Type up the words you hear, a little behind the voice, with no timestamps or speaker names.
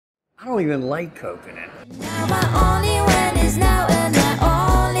I don't even like coconut. Now my only when is now, and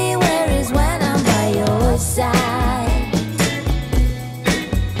my only where is when I'm by your side.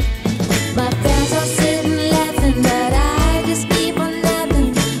 My friends are sitting laughing, but I just keep on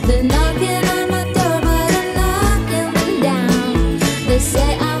laughing. They're knocking on my door, but I'm knocking them down. They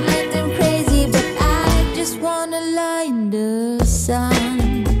say I'm acting crazy, but I just wanna lie in the sun.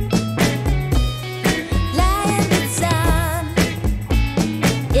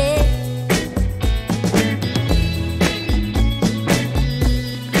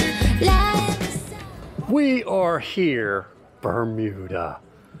 We are here, Bermuda.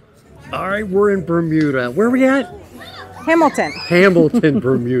 All right, we're in Bermuda. Where are we at? Hamilton. Hamilton,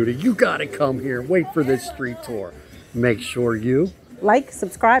 Bermuda. You gotta come here. Wait for this street tour. Make sure you Like,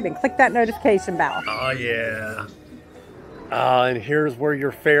 subscribe, and click that notification bell. Oh, yeah. And here's where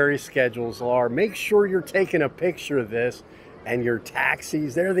your ferry schedules are. Make sure you're taking a picture of this and your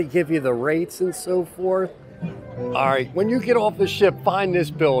taxis. There they give you the rates and so forth. All right, when you get off the ship, find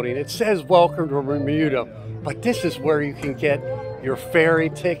this building. It says welcome to Bermuda, but this is where you can get your ferry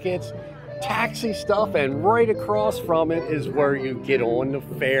tickets, taxi stuff, and right across from it is where you get on the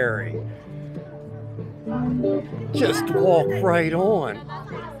ferry. Just walk right on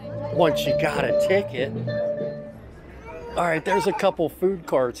once you got a ticket. All right, there's a couple food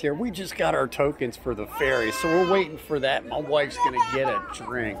carts here. We just got our tokens for the ferry, so we're waiting for that. My wife's gonna get a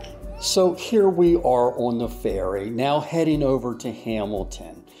drink. So here we are on the ferry, now heading over to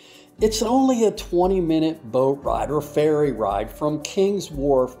Hamilton. It's only a 20-minute boat ride or ferry ride from Kings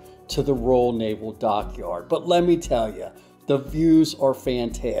Wharf to the Royal Naval Dockyard. But let me tell you, the views are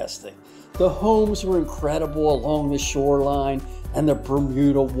fantastic. The homes are incredible along the shoreline and the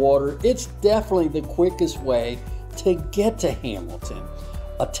Bermuda water. It's definitely the quickest way to get to Hamilton.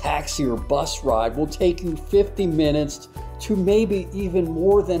 A taxi or bus ride will take you 50 minutes to maybe even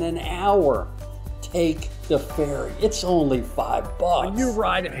more than an hour. Take the ferry. It's only $5. When you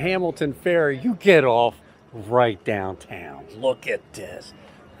ride at Hamilton Ferry, you get off right downtown. Look at this.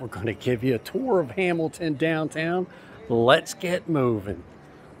 We're going to give you a tour of Hamilton downtown. Let's get moving.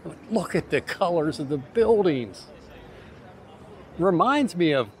 Look at the colors of the buildings. Reminds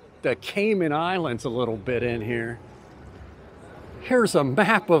me of the Cayman Islands a little bit in here. Here's a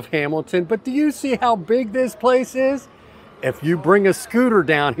map of Hamilton, but do you see how big this place is? If you bring a scooter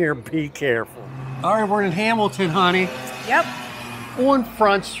down here, be careful. All right, we're in Hamilton, honey. Yep. On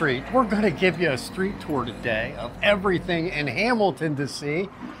Front Street, we're gonna give you a street tour today of everything in Hamilton to see.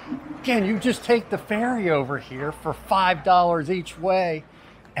 Again, you just take the ferry over here for $5 each way,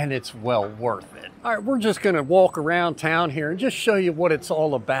 and it's well worth it. All right, we're just gonna walk around town here and just show you what it's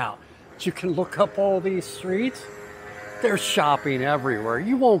all about. You can look up all these streets. There's shopping everywhere.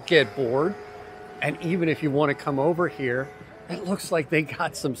 You won't get bored. And even if you want to come over here, it looks like they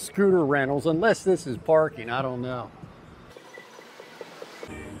got some scooter rentals, unless this is parking, I don't know.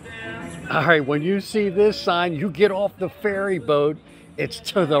 All right, when you see this sign, you get off the ferry boat. It's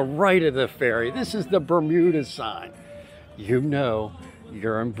to the right of the ferry. This is the Bermuda sign. You know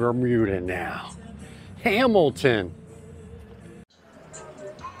you're in Bermuda now. Hamilton.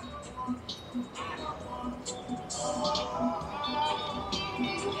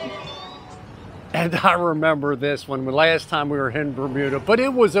 And I remember this one, the last time we were in Bermuda, but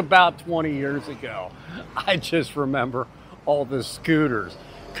it was about 20 years ago. I just remember all the scooters,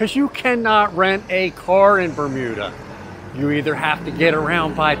 because you cannot rent a car in Bermuda. You either have to get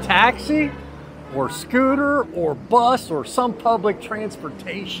around by taxi or scooter or bus or some public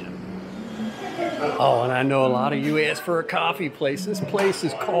transportation. Oh, and I know a lot of you asked for a coffee place. This place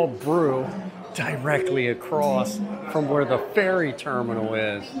is called Brew, directly across from where the ferry terminal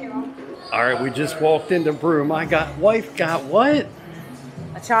is. All right, we just walked into Brew. My wife got what?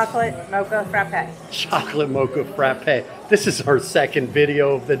 A chocolate mocha frappe. Chocolate mocha frappe. This is our second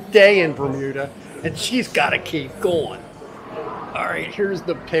video of the day in Bermuda, and she's got to keep going. All right, here's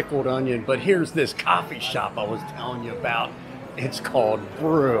the pickled onion, but here's this coffee shop I was telling you about. It's called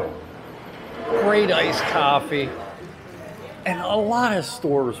Brew. Great iced coffee, and a lot of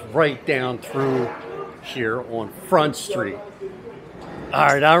stores right down through here on Front Street. All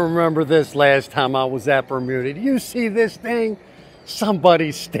right, I remember this last time I was at Bermuda. Do you see this thing?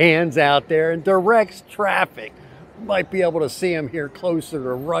 Somebody stands out there and directs traffic. You might be able to see him here closer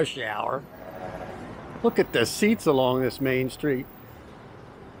to rush hour. Look at the seats along this main street.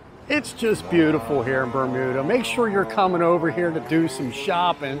 It's just beautiful here in Bermuda. Make sure you're coming over here to do some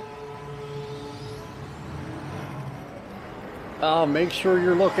shopping. Make sure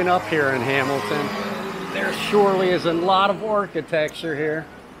you're looking up here in Hamilton. There surely is a lot of architecture here.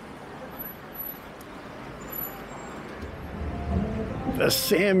 The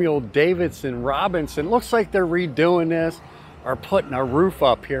Samuel Davidson Robinson. Looks like they're redoing this or putting a roof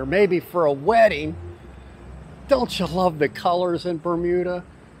up here, maybe for a wedding. Don't you love the colors in Bermuda?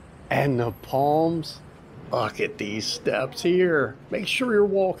 And the palms. Look at these steps here. Make sure you're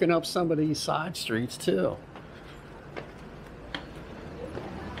walking up some of these side streets too.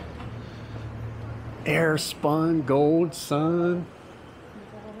 Air spun gold sun.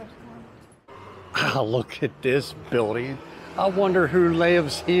 Oh, look at this building. I wonder who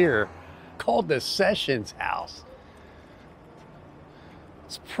lives here. Called the Sessions House.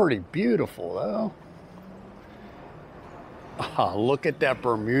 It's pretty beautiful though. Oh, look at that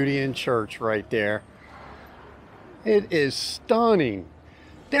Bermudian church right there. It is stunning.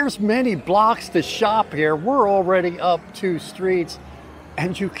 There's many blocks to shop here. We're already up 2 streets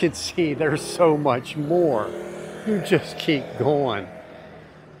and you can see there's so much more. You just keep going.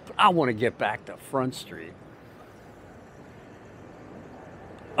 I want to get back to Front Street.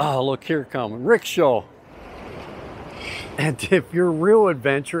 Oh, look, here coming. Rickshaw. And if you're real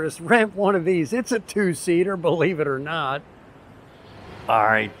adventurous, rent one of these. It's a 2-seater, believe it or not. All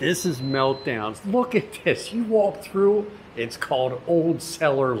right, this is Meltdowns. Look at this. You walk through, it's called Old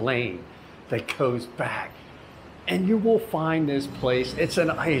Cellar Lane that goes back. And you will find this place. It's an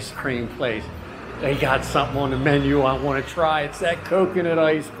ice cream place. They got something on the menu I want to try. It's that coconut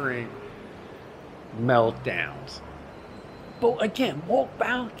ice cream. Meltdowns. But again, walk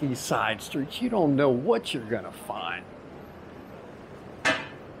back these side streets. You don't know what you're going to find.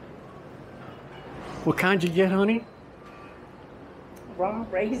 What kind you get, honey? Rum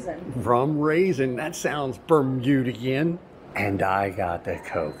raisin. Rum raisin. That sounds Bermudian. And I got the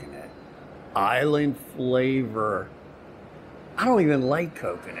coconut. Island flavor. I don't even like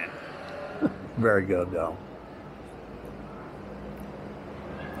coconut. Very good though.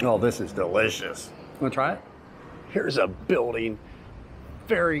 Oh, this is delicious. Want to try it? Here's a building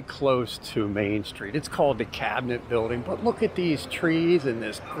very close to Main Street. It's called the Cabinet Building, but look at these trees and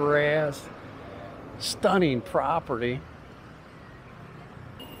this grass. Stunning property.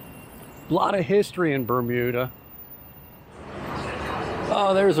 A lot of history in Bermuda.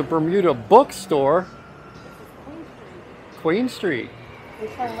 Oh, there's a Bermuda bookstore. Queen Street.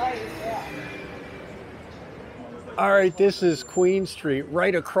 All right, this is Queen Street,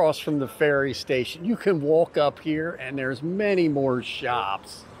 right across from the ferry station. You can walk up here and there's many more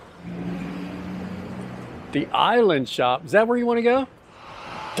shops. The Island Shop, is that where you want to go?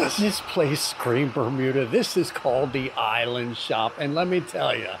 Does this place scream Bermuda? This is called the Island Shop, and let me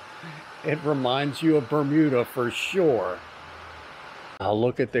tell you, it reminds you of Bermuda for sure. Now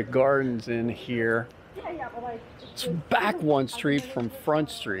look at the gardens in here. It's back 1 street from Front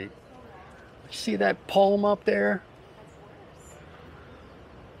Street. You see that palm up there?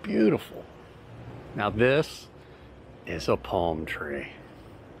 Beautiful. Now this is a palm tree.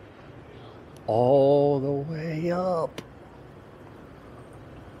 All the way up.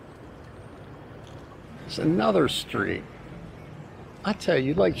 It's another street. I tell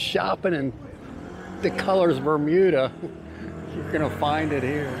you, like shopping in the colors of Bermuda, you're gonna find it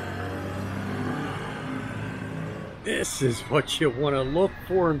here. This is what you want to look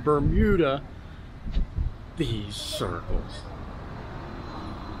for in Bermuda. These circles.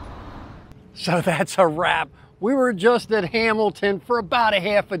 So that's a wrap. We were just at Hamilton for about a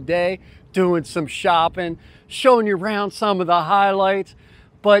half a day doing some shopping, showing you around some of the highlights,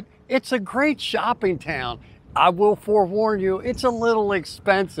 but it's a great shopping town. I will forewarn you, it's a little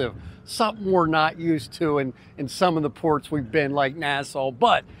expensive, something we're not used to in some of the ports we've been, like Nassau,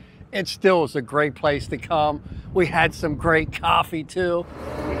 but it still is a great place to come. We had some great coffee too.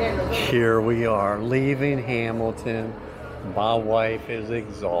 Here we are leaving Hamilton. My wife is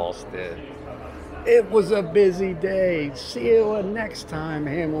exhausted. It was a busy day. See you next time,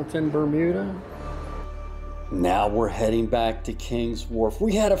 Hamilton, Bermuda. Now we're heading back to Kings Wharf.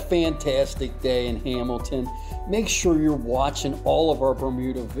 We had a fantastic day in Hamilton. Make sure you're watching all of our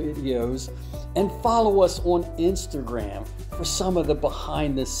Bermuda videos and follow us on Instagram for some of the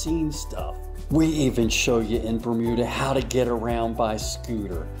behind the scenes stuff. We even show you in Bermuda how to get around by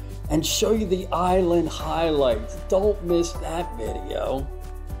scooter and show you the island highlights. Don't miss that video.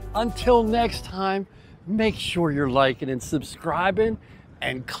 Until next time, make sure you're liking and subscribing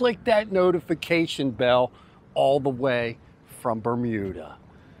and click that notification bell all the way from Bermuda.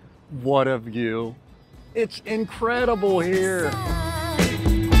 What a view. It's incredible here.